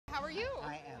are you?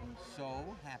 I am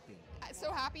so happy.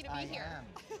 So happy to be here.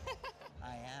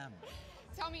 I am.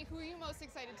 Tell me, who are you most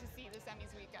excited to see this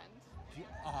Emmys weekend?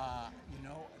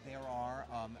 There are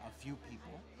a few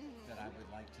people that I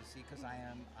would like to see because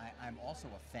I'm also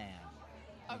a fan.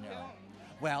 Of whom?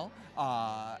 Well,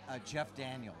 Jeff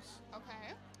Daniels.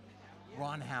 Okay.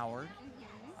 Ron Howard.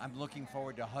 I'm looking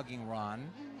forward to hugging Ron.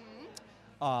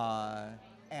 And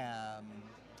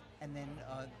then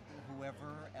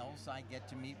whoever else I get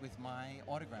to meet with my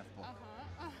autograph book.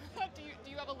 Do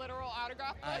you have a literal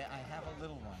autograph book? I have a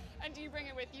little one. And do you bring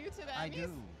it with you to the Emmys? I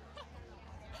do.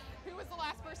 Who was the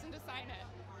last person to sign it?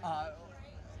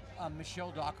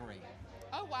 Michelle Dockery.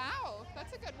 Oh, wow.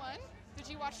 That's a good one. Did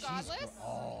you watch Godless?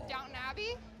 Downton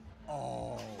Abbey?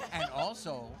 Oh, and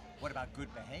also, what about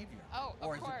Good Behavior? Oh,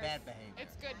 or of is course. it Bad Behavior?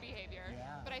 It's Good Behavior.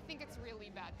 Yeah. But I think it's really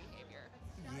Bad Behavior.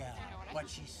 Yeah, but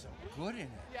she's so good in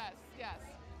it. Yes.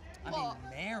 I mean,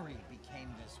 Mary became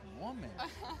this woman. Wow.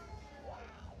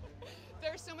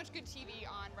 There's so much good TV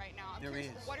on right now. I'm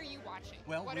curious, what are you watching?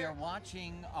 Well,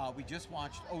 watching, we just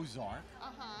watched Ozark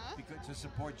to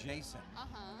support Jason.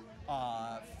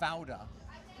 Fauda.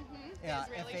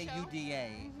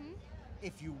 F-A-U-D-A.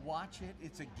 If you watch it,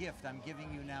 it's a gift. I'm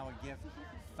giving you now a gift.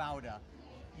 Fauda.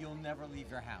 You'll never leave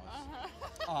your house.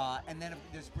 And then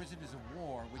there's Prisoners of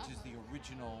War, which is the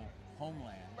original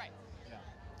Homeland. Right. Yeah.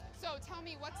 So tell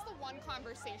me, what's the one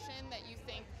conversation that you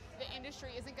think the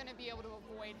industry isn't going to be able to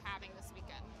avoid having this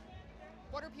weekend?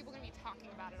 What are people going to be talking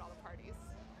about at all the parties?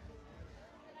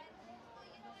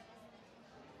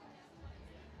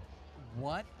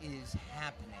 What is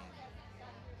happening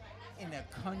in a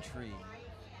country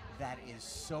that is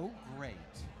so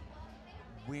great,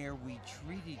 where we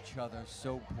treat each other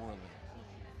so poorly?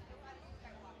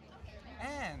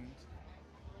 And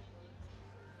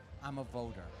I'm a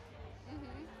voter.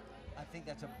 I think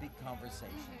that's a big conversation.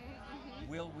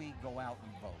 Will we go out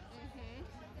and vote?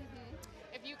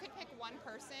 If you could pick one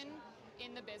person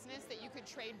in the business that you could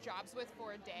trade jobs with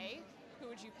for a day, who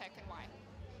would you pick and why?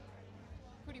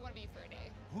 Who do you want to be for a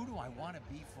day? Who do I want to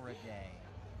be for a day?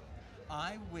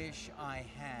 I wish I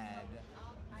had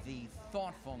the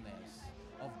thoughtfulness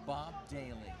of Bob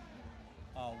Daly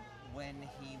when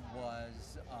he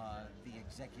was the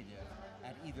executive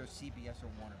at either CBS or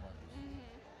Warner Brothers.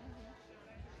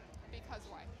 Because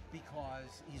why?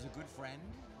 Because he's a good friend,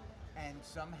 and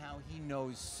somehow he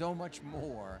knows so much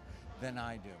more than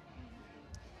I do.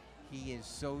 He is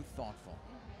so thoughtful.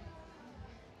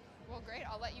 Well, great.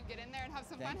 I'll let you get in there and have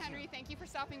some fun, Thank you. Henry. Thank you for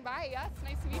stopping by. Yes,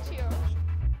 nice to meet you.